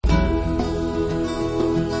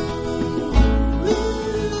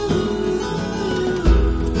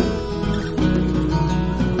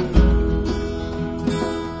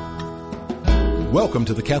Welcome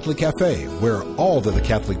to the Catholic Cafe, where all that the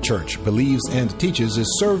Catholic Church believes and teaches is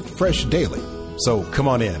served fresh daily. So come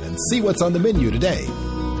on in and see what's on the menu today.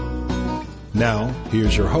 Now,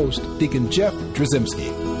 here's your host, Deacon Jeff Drzymski.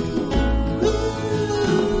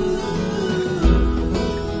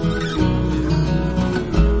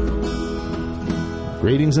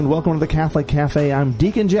 Greetings and welcome to the Catholic Cafe. I'm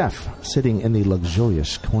Deacon Jeff, sitting in the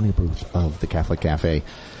luxurious corner booth of the Catholic Cafe.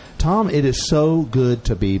 Tom, it is so good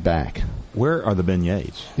to be back. Where are the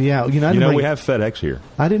beignets? Yeah, we have FedEx here.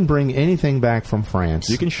 I didn't bring anything back from France.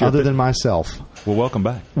 You can ship other it. than myself. Well, welcome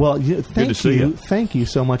back. Well, good to see you. Thank you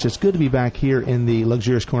so much. It's good to be back here in the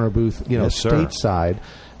luxurious corner booth, Yes, stateside.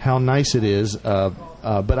 How nice it is. But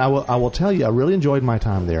I will tell you, I really enjoyed my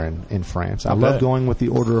time there in France. I love going with the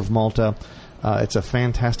Order of Malta. It's a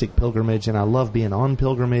fantastic pilgrimage, and I love being on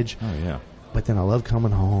pilgrimage. Oh, yeah. But then I love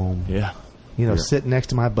coming home. Yeah. Sitting next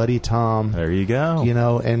to my buddy Tom. There you go.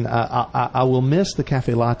 And I will miss the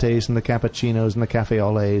cafe lattes and the cappuccinos and the cafe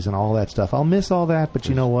au laits and all that stuff. I'll miss all that, but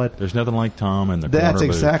you know what? There's nothing like Tom in the That's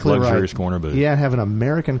exactly luxurious right. corner booth. Yeah, have an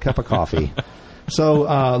American cup of coffee.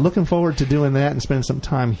 So looking forward to doing that and spending some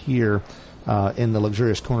time here in the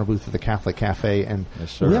luxurious corner booth of the Catholic Cafe. And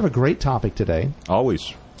yes, sir. We have a great topic today.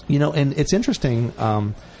 Always. And it's interesting.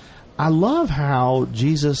 I love how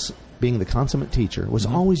Jesus, being the consummate teacher, was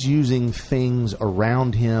always using things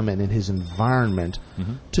around him and in his environment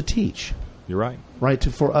to teach. You're right. Right,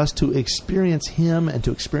 for us to experience him and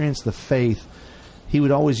to experience the faith. He would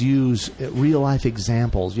always use real-life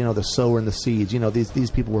examples, the sower and the seeds. These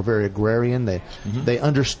people were very agrarian. They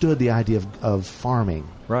understood the idea of farming.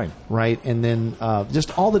 Right. Right, and then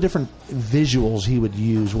just all the different visuals he would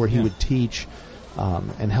use where he would teach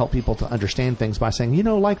and help people to understand things by saying,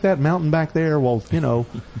 like that mountain back there, well,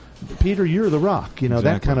 Peter, you're the rock, exactly.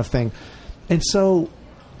 That kind of thing. And so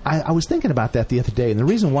I was thinking about that the other day, and the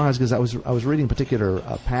reason why is because I was reading a particular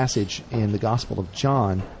passage in the Gospel of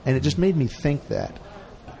John, and it just made me think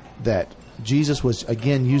that Jesus was,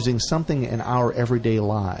 again, using something in our everyday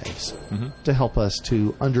lives to help us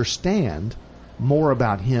to understand more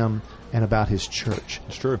about him and about his church.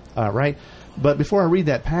 It's true. Right? But before I read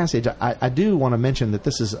that passage, I do want to mention that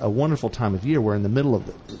this is a wonderful time of year. We're in the middle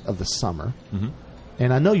of the summer.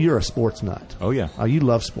 And I know you're a sports nut. Oh, yeah. You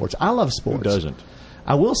love sports. I love sports. Who doesn't?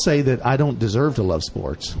 I will say that I don't deserve to love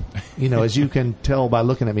sports. As you can tell by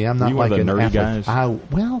looking at me, I'm not like an nerdy athlete.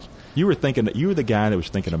 Guys? You were the guy that was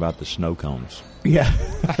thinking about the snow cones. Yeah.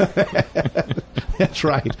 That's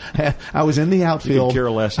right. I was in the outfield. You could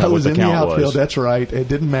care less I was what in the count the outfield. was. That's right. It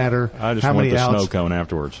didn't matter I just how want many the outs. snow cone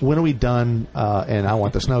afterwards. When are we done? And I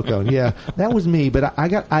want the snow cone. Yeah, that was me. But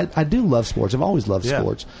I do love sports. I've always loved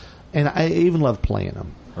sports, and I even love playing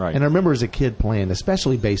them. Right. And I remember as a kid playing,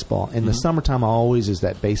 especially baseball. In the summertime, always is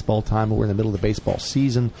that baseball time. We're in the middle of the baseball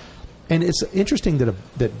season, and it's interesting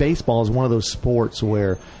that baseball is one of those sports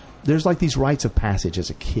where there's like these rites of passage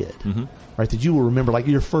as a kid, right? That you will remember, like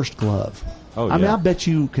your first glove. Oh, yeah. I mean, I bet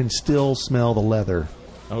you can still smell the leather.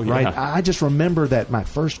 Oh, yeah. Right? I just remember that my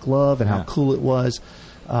first glove and how cool it was.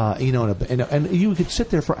 And you could sit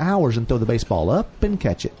there for hours and throw the baseball up and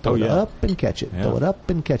catch it. Throw it up and catch it. Throw it up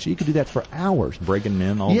and catch it. You could do that for hours. Breaking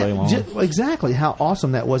men all day long. Exactly how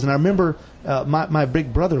awesome that was. And I remember my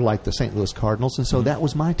big brother liked the St. Louis Cardinals, and so that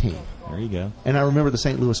was my team. There you go. And I remember the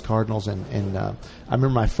St. Louis Cardinals, and I remember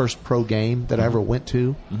my first pro game that I ever went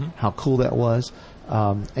to, how cool that was.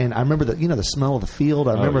 And I remember the smell of the field.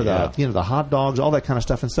 I remember the hot dogs, all that kind of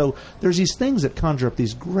stuff. And so there's these things that conjure up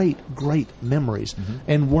these great memories.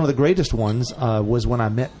 And one of the greatest ones was when I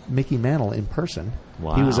met Mickey Mantle in person.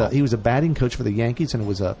 Wow. He was a batting coach for the Yankees, and it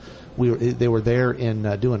was they were there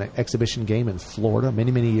in doing an exhibition game in Florida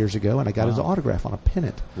many years ago, and I got his autograph on a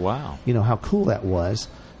pennant. Wow. How cool that was.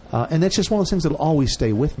 And that's just one of those things that'll always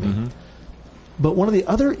stay with me. But one of the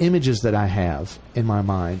other images that I have in my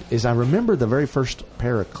mind is I remember the very first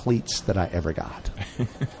pair of cleats that I ever got.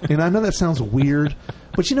 And I know that sounds weird,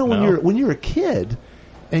 but when you're a kid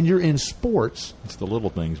and you're in sports, it's the little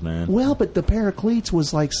things, man. Well, but the pair of cleats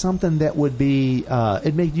was like something that would be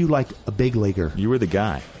it made you like a big leaguer. You were the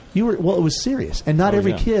guy. It was serious. And not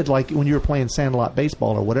every kid, like when you were playing Sandlot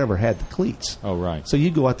baseball or whatever, had the cleats. Oh, right. So you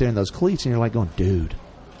go out there in those cleats and you're like going, dude,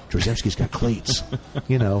 Drzymski's got cleats,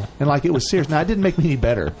 and like it was serious. Now, it didn't make me any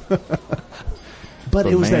better, but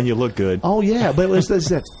it was man, you look good. Oh yeah, but it was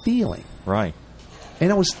that feeling, right?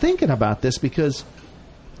 And I was thinking about this because,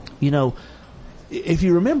 if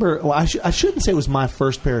you remember, well, I shouldn't say it was my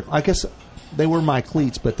first pair. I guess they were my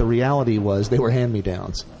cleats, but the reality was they were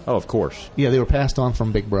hand-me-downs. Oh, of course. Yeah, they were passed on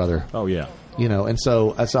from Big Brother. Oh yeah. And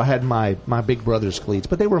so I had my Big Brother's cleats,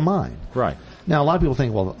 but they were mine. Right. Now, a lot of people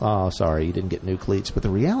think, well, oh, sorry, you didn't get new cleats. But the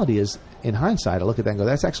reality is, in hindsight, I look at that and go,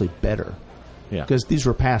 that's actually better. Yeah. Because these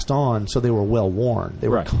were passed on, so they were well worn. They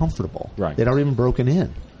were Right. comfortable. Right. They'd already been broken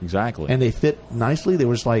in. Exactly. And they fit nicely. They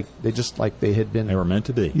were just like they had been. They were meant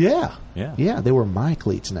to be. Yeah. Yeah. Yeah. They were my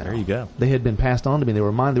cleats now. There you go. They had been passed on to me. They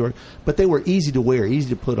were mine. But they were easy to wear, easy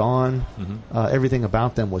to put on. Everything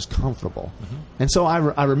about them was comfortable. And so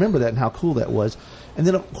I remember that and how cool that was. And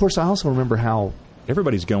then, of course, I also remember how.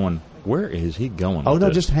 Everybody's going, where is he going? Oh, with no,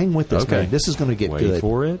 this? just hang with this, Okay. man. This is going to get Wait good.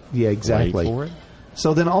 for it. Yeah, exactly. Wait for it.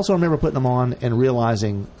 So then also I remember putting them on and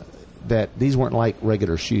realizing that these weren't like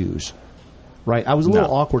regular shoes. Right? I was a little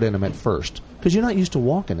No. awkward in them at first because you're not used to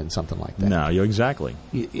walking in something like that. No, exactly.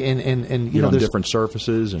 And You're on there's different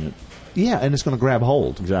surfaces, and and it's going to grab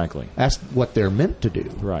hold. exactly. That's what they're meant to do.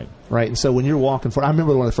 Right. Right. And so when you're walking I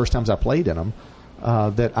remember one of the first times I played in them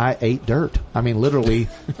that I ate dirt. I mean, literally,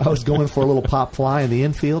 I was going for a little pop fly in the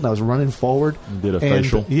infield. And I was running forward. You did a and,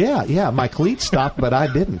 facial. Yeah. My cleats stopped, but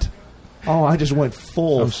I didn't. Oh, I just went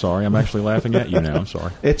full. I'm sorry. I'm actually laughing at you now. I'm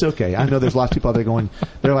sorry. It's okay. I know there's lots of people out there going,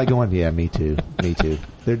 yeah, me too.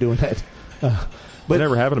 They're doing that. But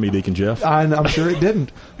never happened to me, Deacon Jeff. I'm sure it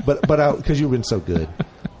didn't, but because you've been so good.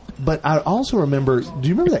 But I also remember, do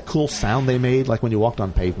you remember that cool sound they made, like when you walked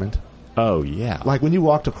on pavement? Oh, yeah. Like when you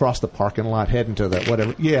walked across the parking lot heading to that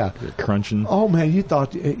whatever. Yeah. Crunching. Oh, man, you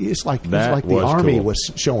thought, it's like That the was Army cool.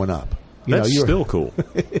 was showing up. That's still cool.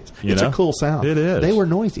 It's You know? a cool sound. It is. They were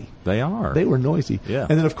noisy. They are. They were noisy. Yeah.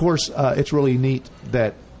 And then, of course, it's really neat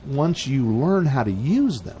that once you learn how to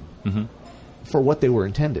use them for what they were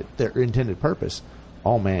intended, their intended purpose,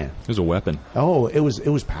 oh, man. It was a weapon. Oh, it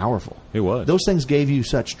was powerful. It was. Those things gave you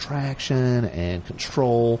such traction and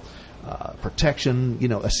control, protection,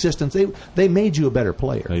 assistance. They made you a better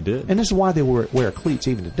player. They did. And this is why they wear cleats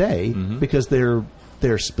even today, because they're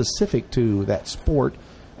specific to that sport,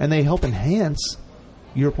 and they help enhance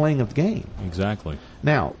your playing of the game. Exactly.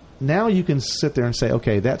 Now you can sit there and say,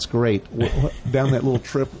 okay, that's great, down that little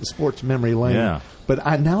trip, sports memory lane. Yeah. But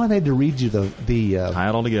I need to read you the Tie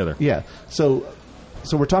it all together. yeah. So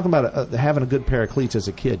we're talking about having a good pair of cleats as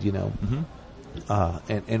a kid,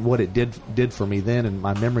 and what it did for me then, and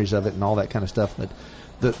my memories of it, and all that kind of stuff. But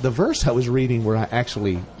the verse I was reading where I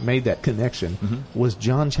actually made that connection was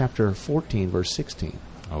John chapter 14, verse 16,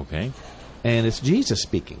 Okay. and it's Jesus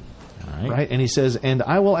speaking. All right. Right? And he says, "And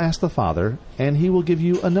I will ask the Father, and he will give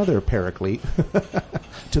you another paraclete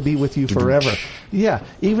to be with you forever." Yeah,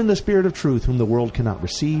 even the Spirit of truth, whom the world cannot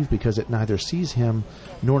receive, because it neither sees him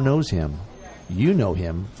nor knows him. You know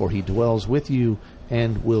him, for he dwells with you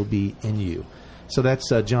and will be in you. So that's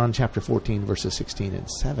John chapter 14, verses 16 and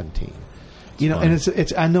 17. And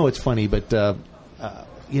it's I know it's funny, but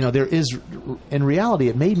there is, in reality,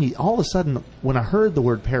 it made me, all of a sudden, when I heard the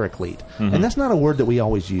word paraclete, and that's not a word that we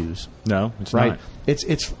always use. No, it's right? not.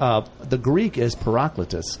 It's the Greek is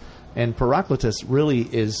parakletos, and parakletos really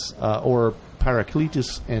is, or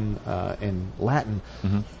parakletos in Latin.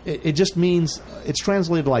 It just means, it's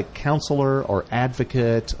translated like counselor or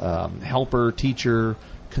advocate, helper, teacher,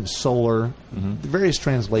 consoler, the various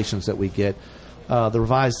translations that we get. The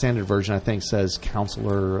Revised Standard Version, I think, says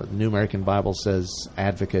counselor. The New American Bible says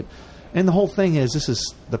advocate. And the whole thing is,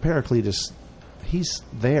 the Paraclete he's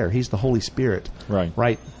there. He's the Holy Spirit.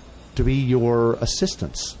 Right? To be your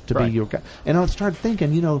assistance, to be your guide. And I started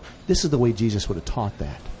thinking, this is the way Jesus would have taught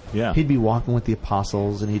that. Yeah. He'd be walking with the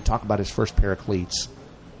apostles, and he'd talk about his first paracletes.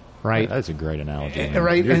 Right? That's a great analogy. Man.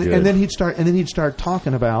 Right? You're good. And then he'd start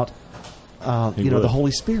talking about, the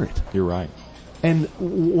Holy Spirit. You're right. And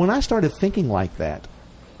when I started thinking like that,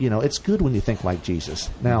 it's good when you think like Jesus.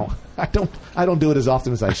 Now, I don't do it as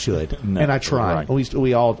often as I should, No, and I try. right.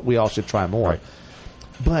 We all should try more. Right.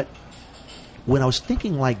 But when I was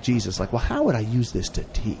thinking like Jesus, like, well, how would I use this to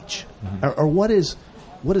teach, or what is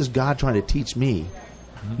God trying to teach me?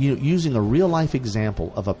 Using a real life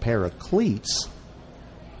example of a pair of cleats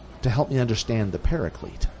to help me understand the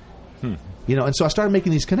paraclete. And so I started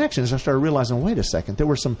making these connections. I started realizing, wait a second, there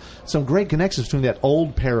were some great connections between that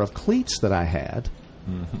old pair of cleats that I had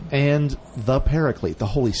and the Paraclete, the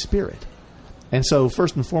Holy Spirit. And so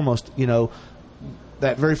first and foremost,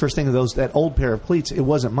 that very first thing of that old pair of cleats, it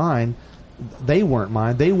wasn't mine. They weren't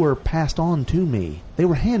mine. They were passed on to me. They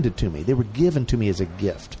were handed to me. They were given to me as a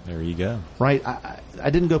gift. There you go. Right? I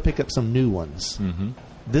didn't go pick up some new ones.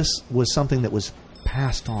 This was something that was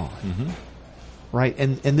passed on. Right?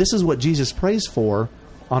 And this is what Jesus prays for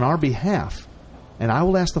on our behalf. And I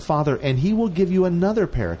will ask the Father, and he will give you another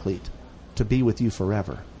paraclete to be with you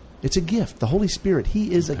forever. It's a gift. The Holy Spirit,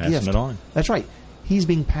 he is a gift. Passing it on. That's right. He's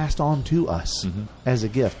being passed on to us as a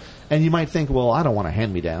gift. And you might think, well, I don't want a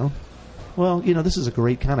hand-me-down. Well, this is a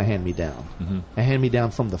great kind of hand-me-down. A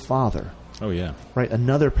hand-me-down from the Father. Oh, yeah. Right?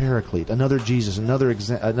 Another Paraclete, another Jesus,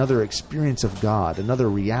 another experience of God, another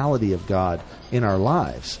reality of God in our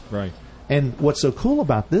lives. Right. And what's so cool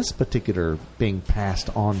about this particular being passed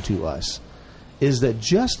on to us is that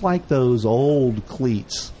just like those old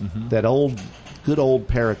cleats, that good old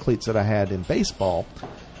Paracletes that I had in baseball,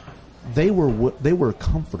 they were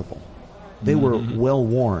comfortable. They were well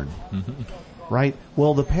worn. Right?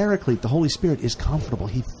 Well, the Paraclete, the Holy Spirit, is comfortable.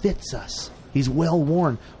 He fits us. He's well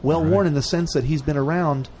worn. Well worn in the sense that he's been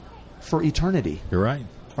around for eternity. You're right.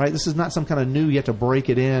 Right? This is not some kind of new, you have to break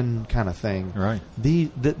it in kind of thing. Right.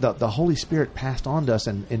 The Holy Spirit passed on to us,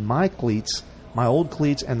 and in my cleats, my old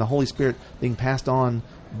cleats, and the Holy Spirit being passed on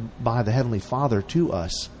by the Heavenly Father to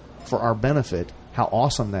us for our benefit. How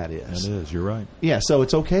awesome that is. It is. You're right. Yeah, so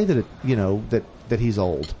it's okay that that he's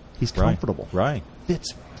old. He's comfortable. Right.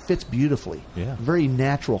 Fits beautifully. Yeah. Very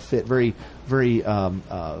natural fit. Very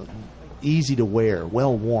easy to wear.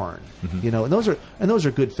 Well worn. And those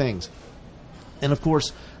are good things. And of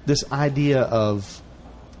course, this idea of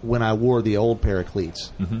when I wore the old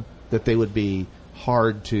Paracletes, that they would be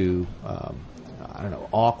hard to,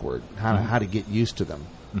 awkward. How to get used to them.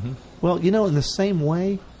 Well, in the same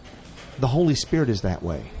way, the Holy Spirit is that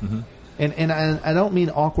way. And I don't mean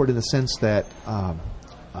awkward in the sense that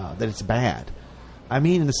that it's bad. I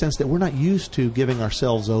mean in the sense that we're not used to giving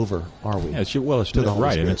ourselves over, are we? Yeah, it's to the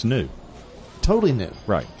Holy Spirit. And it's new. Totally new.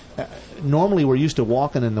 Right. Normally, we're used to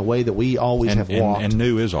walking in the way that we always have walked. And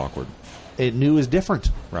new is awkward. New is different.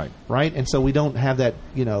 Right. Right? And so we don't have that,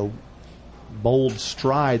 bold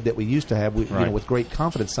stride that we used to have, with great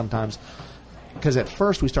confidence sometimes. Because at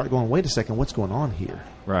first we start going, wait a second, what's going on here?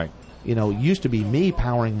 Right. It used to be me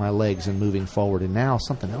powering my legs and moving forward, and now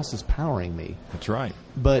something else is powering me. That's right.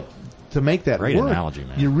 But to make that great work, analogy,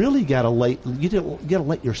 man. you really got to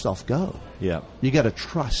let yourself go. Yeah. You got to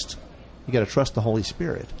trust. You got to trust the Holy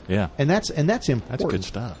Spirit. Yeah. And that's important. That's good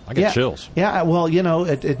stuff. I get chills. Yeah. Well,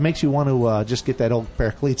 it makes you want to just get that old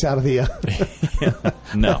Paracletes out of the.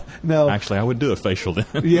 No. Actually, I would do a facial then.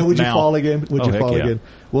 Yeah. Would you fall again? Would you fall again? Yeah.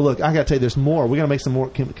 Well, look, I got to tell you, there's more. We're going to make some more.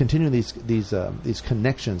 Continue these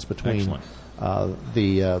connections between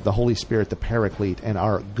the Holy Spirit, the Paraclete, and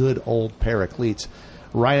our good old Paracletes.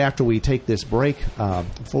 Right after we take this break,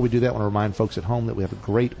 before we do that, I want to remind folks at home that we have a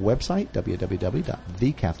great website,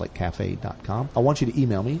 www.thecatholiccafe.com. I want you to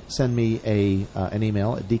email me. Send me an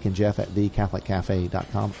email at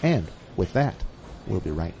deaconjeff@thecatholiccafe.com. And with that, we'll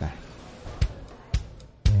be right back.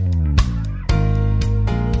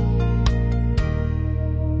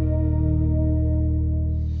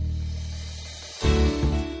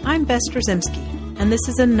 I'm Bess Drzymski, and this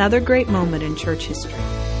is another great moment in church history.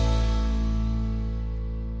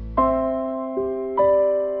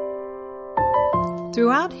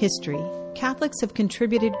 Throughout history, Catholics have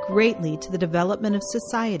contributed greatly to the development of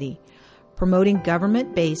society, promoting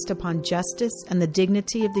government based upon justice and the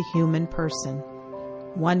dignity of the human person.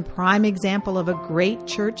 One prime example of a great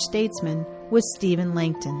church statesman was Stephen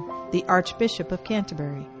Langton, the Archbishop of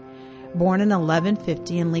Canterbury. Born in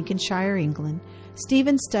 1150 in Lincolnshire, England,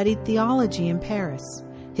 Stephen studied theology in Paris.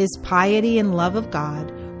 His piety and love of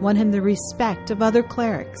God won him the respect of other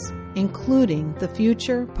clerics, including the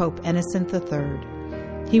future Pope Innocent III.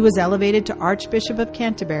 He was elevated to Archbishop of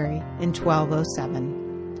Canterbury in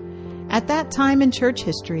 1207. At that time in church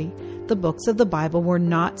history, the books of the Bible were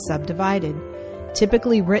not subdivided.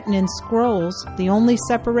 Typically written in scrolls, the only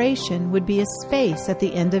separation would be a space at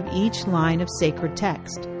the end of each line of sacred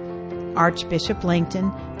text. Archbishop Langton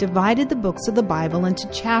divided the books of the Bible into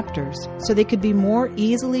chapters so they could be more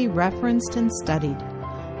easily referenced and studied.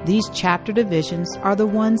 These chapter divisions are the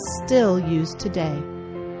ones still used today.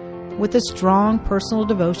 With a strong personal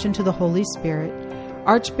devotion to the Holy Spirit,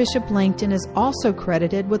 Archbishop Langton is also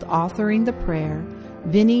credited with authoring the prayer,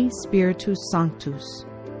 Veni Spiritus Sanctus,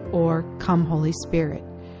 or Come Holy Spirit,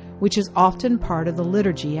 which is often part of the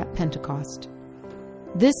liturgy at Pentecost.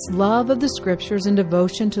 This love of the Scriptures and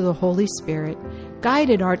devotion to the Holy Spirit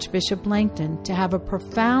guided Archbishop Langton to have a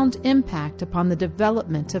profound impact upon the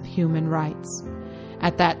development of human rights.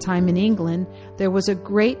 At that time in England, there was a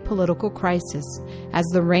great political crisis, as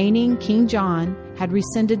the reigning King John had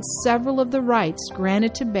rescinded several of the rights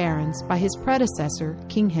granted to barons by his predecessor,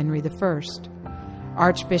 King Henry I.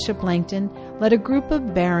 Archbishop Langton led a group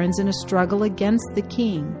of barons in a struggle against the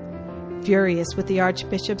king. Furious with the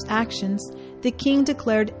archbishop's actions, the king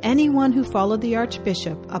declared anyone who followed the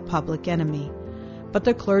archbishop a public enemy. But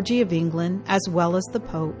the clergy of England, as well as the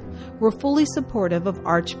Pope, were fully supportive of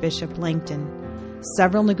Archbishop Langton.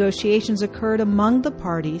 Several negotiations occurred among the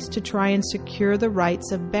parties to try and secure the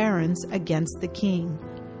rights of barons against the king.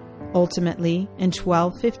 Ultimately, in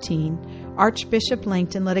 1215, Archbishop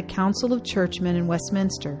Langton led a council of churchmen in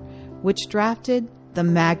Westminster, which drafted the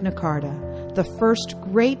Magna Carta, the first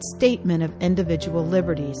great statement of individual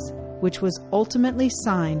liberties, which was ultimately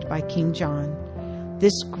signed by King John.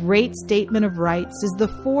 This great statement of rights is the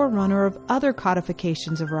forerunner of other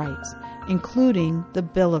codifications of rights, including the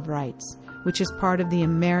Bill of Rights, which is part of the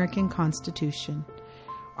American Constitution.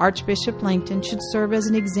 Archbishop Langton should serve as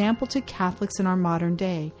an example to Catholics in our modern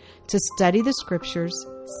day to study the Scriptures,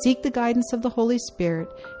 seek the guidance of the Holy Spirit,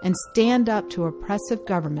 and stand up to oppressive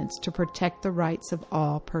governments to protect the rights of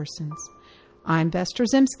all persons. I'm Bess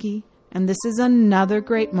Trzymski, and this is another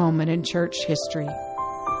great moment in church history.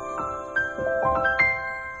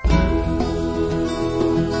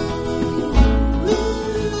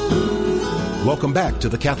 Welcome back to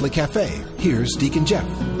the Catholic Cafe. Here's Deacon Jeff.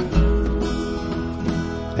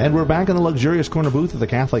 And we're back in the luxurious corner booth of the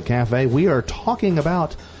Catholic Cafe. We are talking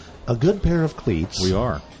about a good pair of cleats. We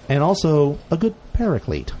are. And also a good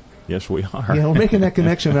paraclete. Yes, we are. You know, making that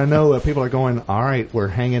connection. I know people are going, all right, we're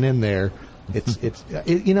hanging in there.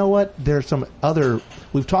 You know what? There's some other,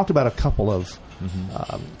 we've talked about a couple of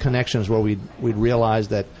connections where we'd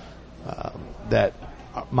realized that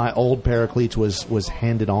my old paracletes was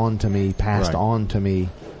handed on to me, passed on to me,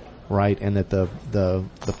 right? And that the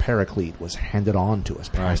paraclete was handed on to us,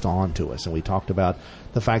 passed on to us. And we talked about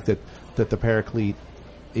the fact that the paraclete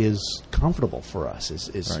is comfortable for us,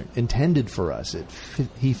 is intended for us.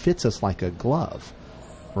 He fits us like a glove,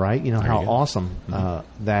 right? You know how awesome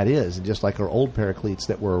that is. And just like our old paracletes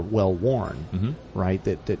that were well worn, right?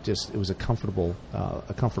 That just it was a comfortable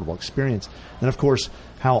experience. And of course,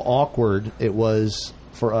 how awkward it was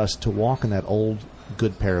for us to walk in that old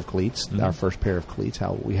good pair of cleats, our first pair of cleats,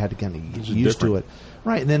 how we had to kind of get used to it.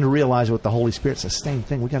 Right, and then to realize with the Holy Spirit, it's the same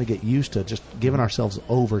thing. We got to get used to just giving ourselves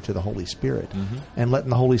over to the Holy Spirit and letting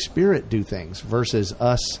the Holy Spirit do things versus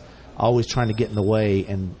us always trying to get in the way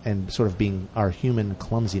and sort of being our human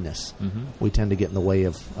clumsiness. We tend to get in the way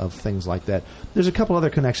of things like that. There's a couple other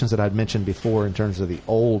connections that I'd mentioned before in terms of the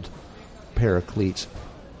old pair of cleats,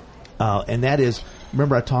 and that is,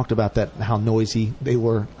 remember I talked about that, how noisy they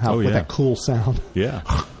were, with that cool sound. Yeah.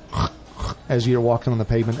 As you're walking on the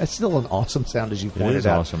pavement. That's still an awesome sound, as you pointed out. It is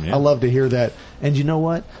awesome, yeah. I love to hear that. And you know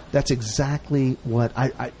what? That's exactly what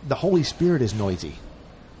the Holy Spirit is noisy.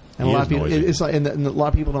 And a lot of people, it's like, and a lot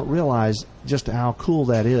of people don't realize just how cool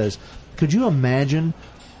that is. Could you imagine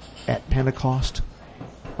at Pentecost,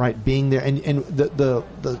 right, being there? And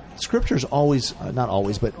the Scriptures always, not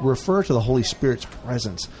always, but refer to the Holy Spirit's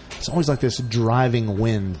presence. It's always like this driving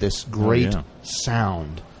wind, this great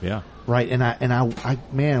sound. Yeah. Right, and I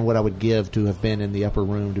man, what I would give to have been in the upper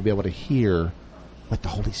room to be able to hear what the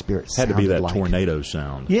Holy Spirit sounded like. Had to be that tornado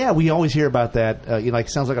sound. Yeah, we always hear about that. It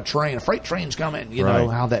sounds like a freight train's coming. You know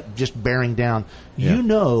how that just bearing down. Yeah. You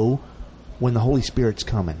know when the Holy Spirit's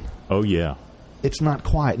coming. Oh yeah, it's not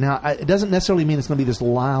quiet. Now it doesn't necessarily mean it's going to be this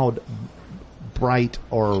loud, bright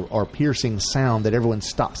or piercing sound that everyone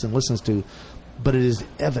stops and listens to, but it is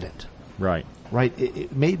evident. Right.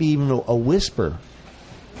 It may be even a whisper.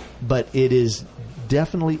 But it is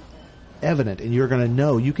definitely evident, and you're going to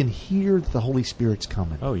know. You can hear the Holy Spirit's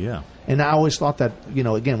coming. Oh, yeah. And I always thought that,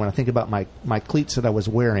 again, when I think about my cleats that I was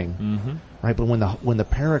wearing, right? But when the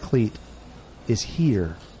paraclete is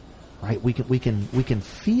here, right? We can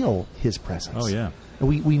feel His presence. Oh, yeah. And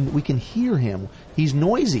we can hear Him. He's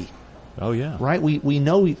noisy. Oh, yeah. Right? We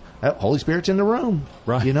know Holy Spirit's in the room.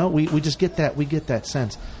 Right. We just get that. We get that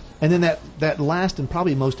sense. And then that last and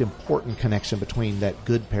probably most important connection between that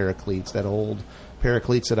good paracletes, that old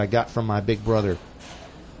paracletes that I got from my big brother,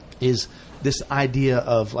 is this idea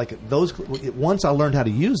of like those. Once I learned how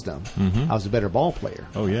to use them, I was a better ball player.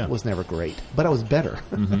 Oh yeah, I was never great, but I was better,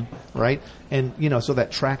 right? And so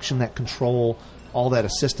that traction, that control, all that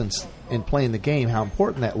assistance in playing the game, how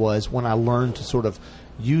important that was when I learned to sort of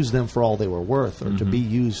use them for all they were worth, or to be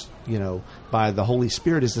used, by the Holy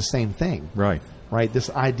Spirit is the same thing, right? Right, this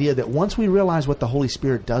idea that once we realize what the Holy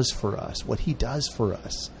Spirit does for us, what He does for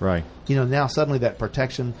us, right? Now suddenly that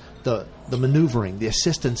protection, the maneuvering, the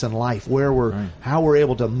assistance in life, how we're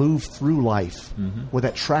able to move through life with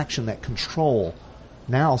that traction, that control.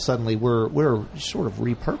 Now suddenly we're sort of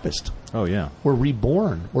repurposed. Oh yeah, we're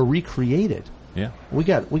reborn, we're recreated. Yeah, we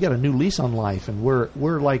got a new lease on life, and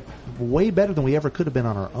we're like way better than we ever could have been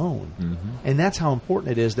on our own. And that's how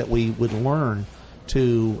important it is that we would learn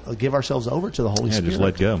to give ourselves over to the Holy Spirit. Just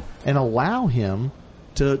let go. And allow Him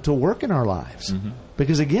to work in our lives.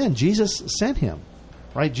 Because, again, Jesus sent Him.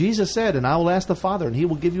 Right? Jesus said, and I will ask the Father, and he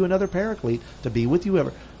will give you another Paraclete to be with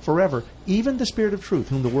you forever, even the Spirit of truth,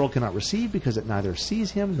 whom the world cannot receive because it neither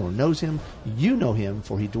sees him nor knows him. You know him,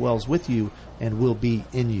 for he dwells with you and will be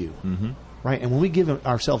in you. Mm-hmm. Right? And when we give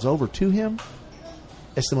ourselves over to him,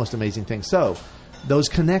 it's the most amazing thing. So, those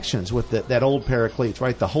connections with that old Paraclete,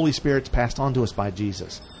 right? The Holy Spirit's passed on to us by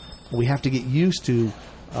Jesus. We have to get used to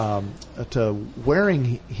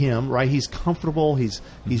wearing him, right? He's comfortable. He's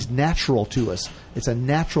natural to us. It's a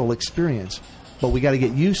natural experience, but we got to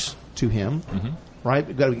get used to him, right?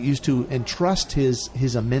 We've got to get used to and trust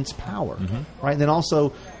his immense power, right? And then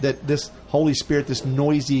also that this Holy Spirit, this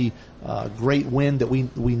noisy, great wind that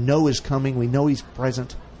we know is coming, we know he's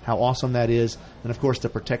present. How awesome that is, and of course the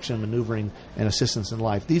protection, maneuvering, and assistance in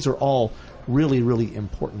life. These are all really, really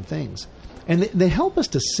important things, and they help us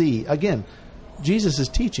to see again. Jesus is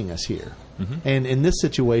teaching us here, and in this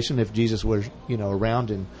situation, if Jesus was around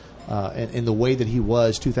in the way that he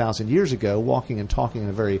was 2,000 years ago, walking and talking in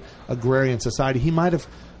a very agrarian society, he might have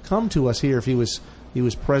come to us here if he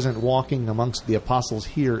was present, walking amongst the apostles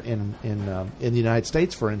here in the United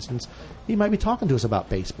States, for instance. He might be talking to us about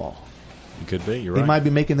baseball. It could be. You're right. He might be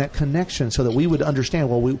making that connection so that we would understand.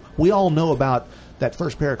 Well, we all know about that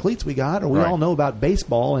first Paracletes we got, or we all know about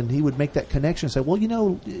baseball, and he would make that connection and say,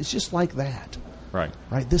 well, it's just like that. Right.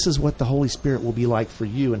 Right. This is what the Holy Spirit will be like for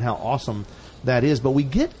you, and how awesome that is. But we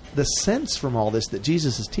get the sense from all this that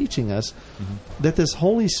Jesus is teaching us that this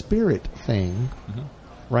Holy Spirit thing,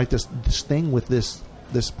 right? This thing with this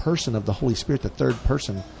person of the Holy Spirit, the third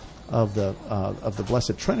person of the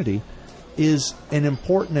Blessed Trinity, is an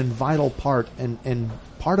important and vital part and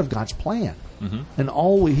part of God's plan. And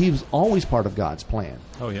he was always part of God's plan.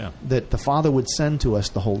 Oh, yeah. That the Father would send to us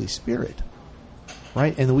the Holy Spirit,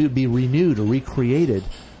 right? And we would be renewed or recreated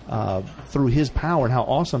through his power, and how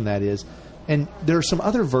awesome that is. And there are some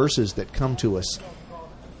other verses that come to us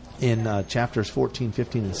in chapters 14,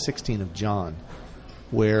 15, and 16 of John,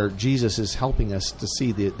 where Jesus is helping us to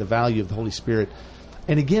see the value of the Holy Spirit.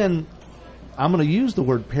 And again, I'm going to use the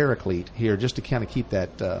word Paraclete here just to kind of keep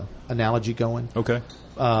that analogy going. Okay.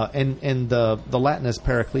 And the Latin is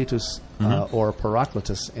Paracletus or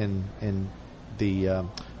Paracletus in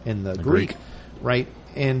the Greek, right?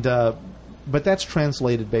 And but that's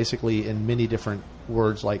translated basically in many different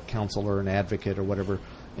words like counselor and advocate or whatever.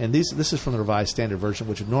 And this is from the Revised Standard Version,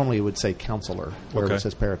 which normally would say counselor, where it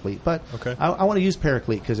says Paraclete. But I want to use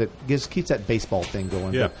Paraclete because it keeps that baseball thing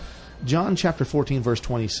going. Yeah. But John chapter 14, verse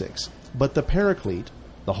 26. But the Paraclete,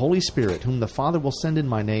 the Holy Spirit, whom the Father will send in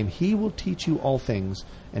my name, he will teach you all things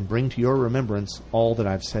and bring to your remembrance all that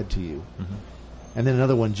I've said to you. And then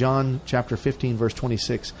another one, John chapter 15, verse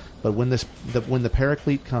 26. But when the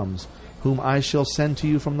Paraclete comes, whom I shall send to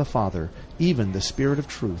you from the Father, even the Spirit of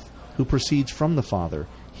truth, who proceeds from the Father,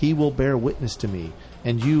 he will bear witness to me.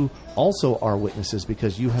 And you also are witnesses,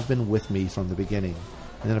 because you have been with me from the beginning.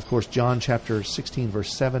 And then, of course, John chapter 16,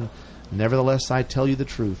 verse 7. Nevertheless, I tell you the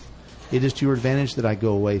truth. It is to your advantage that I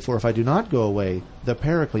go away. For if I do not go away, the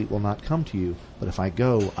Paraclete will not come to you. But if I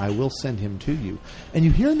go, I will send him to you. And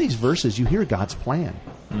you hear in these verses, you hear God's plan.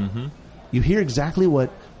 You hear exactly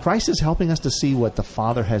what Christ is helping us to see what the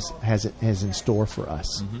Father has in store for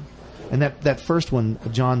us. And that first one,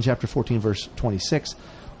 John chapter 14, verse 26,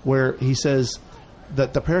 where he says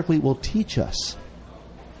that the Paraclete will teach us.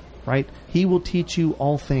 Right? He will teach you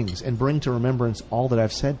all things and bring to remembrance all that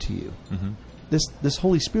I've said to you. This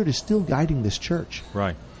Holy Spirit is still guiding this church.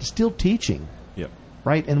 Right. Still teaching. Yep.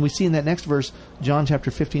 Right? And we see in that next verse, John chapter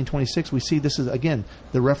 15, 26, we see this is, again,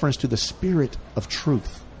 the reference to the Spirit of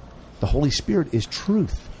truth. The Holy Spirit is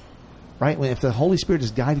truth. Right? If the Holy Spirit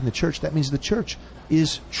is guiding the church, that means the church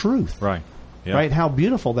is truth. Right. Yep. Right? How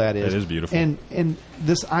beautiful that is. It is beautiful. And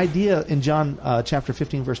this idea in John chapter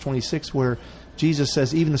 15, verse 26, where Jesus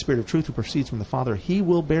says, even the Spirit of truth who proceeds from the Father, he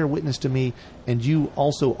will bear witness to me, and you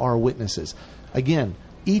also are witnesses. Again,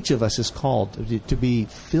 each of us is called to be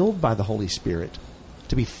filled by the Holy Spirit,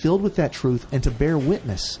 to be filled with that truth, and to bear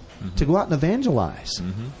witness, to go out and evangelize.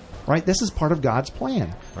 Right? This is part of God's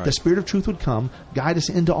plan. Right. The Spirit of truth would come, guide us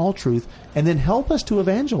into all truth, and then help us to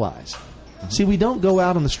evangelize. See, we don't go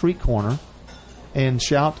out on the street corner and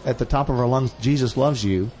shout at the top of our lungs, Jesus loves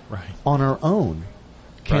you, on our own.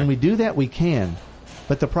 Can we do that? We can.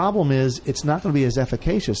 But the problem is, it's not going to be as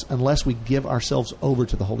efficacious unless we give ourselves over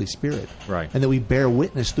to the Holy Spirit. Right. And that we bear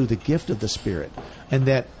witness through the gift of the Spirit. And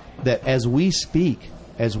that as we speak,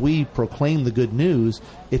 as we proclaim the good news,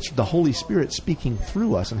 it's the Holy Spirit speaking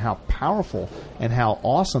through us, and how powerful and how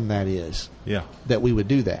awesome that is. Yeah. That we would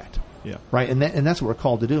do that. Yeah. Right? And that's what we're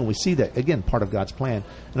called to do. And we see that, again, part of God's plan.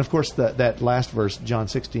 And, of course, that last verse, John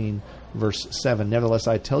 16, verse 7, nevertheless,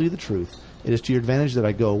 I tell you the truth. It is to your advantage that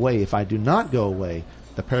I go away. If I do not go away,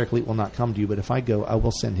 the Paraclete will not come to you. But if I go, I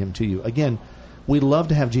will send him to you. Again, we love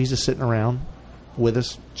to have Jesus sitting around with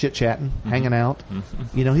us, chit-chatting, hanging out.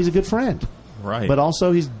 He's a good friend. Right. But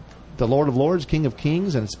also he's the Lord of Lords, King of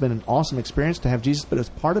Kings, and it's been an awesome experience to have Jesus. But as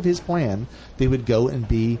part of his plan, they would go and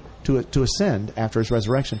be to ascend after his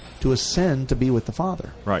resurrection, to ascend to be with the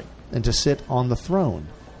Father, right, and to sit on the throne,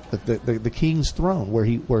 the King's throne, where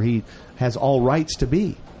he has all rights to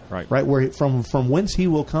be, right, where from whence he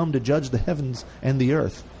will come to judge the heavens and the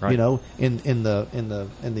earth, right. in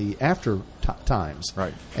the after times,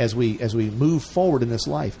 right, as we move forward in this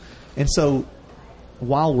life, and so.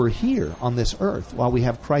 While we're here on this earth, while we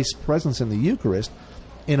have Christ's presence in the Eucharist,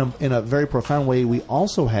 in a very profound way, we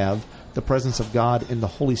also have the presence of God in the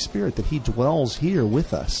Holy Spirit, that he dwells here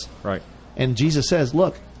with us. Right. And Jesus says,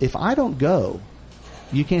 look, if I don't go,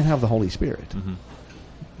 you can't have the Holy Spirit. Mm-hmm.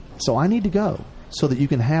 So I need to go so that you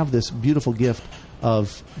can have this beautiful gift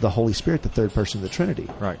of the Holy Spirit, the third person of the Trinity.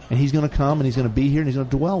 Right. And he's going to come and he's going to be here and he's going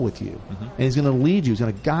to dwell with you. Mm-hmm. And he's going to lead you, he's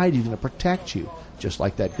going to guide you, he's going to protect you. Just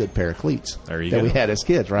like that Good Paracletes that we had as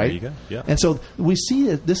kids, right? There you go. Yeah. And so we see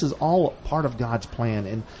that this is all part of God's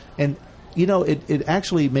plan. And it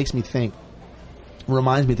actually makes me think,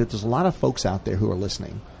 reminds me that there's a lot of folks out there who are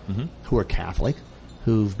listening, who are Catholic,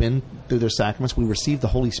 who've been through their sacraments. We receive the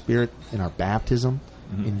Holy Spirit in our baptism,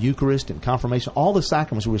 in Eucharist, in confirmation. All the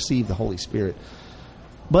sacraments we receive the Holy Spirit.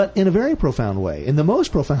 But in a very profound way, in the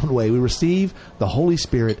most profound way, we receive the Holy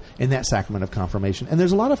Spirit in that sacrament of confirmation. And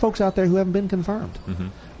there's a lot of folks out there who haven't been confirmed. Mm-hmm.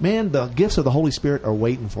 Man, the gifts of the Holy Spirit are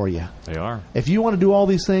waiting for you. They are. If you want to do all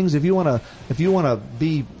these things, if you want to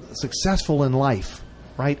be successful in life,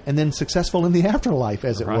 right, and then successful in the afterlife,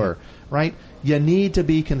 as it were, right, you need to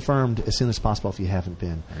be confirmed as soon as possible if you haven't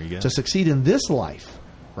been. There you go. To succeed in this life,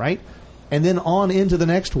 right, and then on into the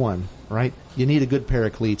next one, right, you need a good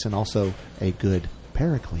Paracletes and also a good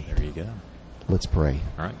Paraclete. There you go. Let's pray.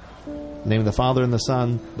 All right. In the name of the Father, and the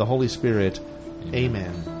Son, the Holy Spirit.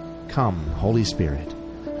 Amen. Come, Holy Spirit,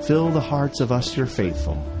 fill the hearts of us, your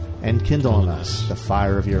faithful, and kindle in us the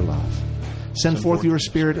fire of your love. Send forth your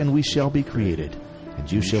Spirit, and we shall be created, and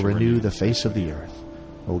you shall renew the face of the earth.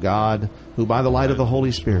 O God, who by the light of the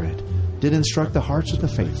Holy Spirit did instruct the hearts of the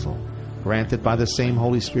faithful, grant that by the same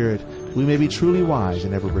Holy Spirit we may be truly wise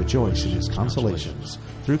and ever rejoice in his consolations.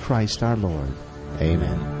 Through Christ our Lord.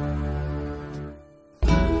 Amen.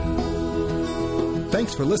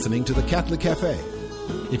 Thanks for listening to the Catholic Cafe.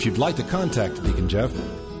 If you'd like to contact Deacon Jeff,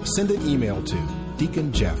 send an email to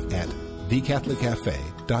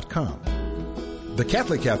deaconjeff@thecatholiccafe.com. The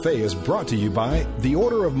Catholic Cafe is brought to you by the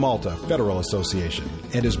Order of Malta Federal Association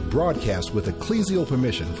and is broadcast with ecclesial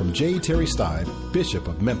permission from J. Terry Steib, Bishop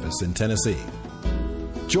of Memphis in Tennessee.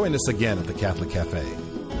 Join us again at the Catholic Cafe.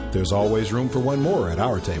 There's always room for one more at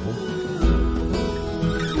our table.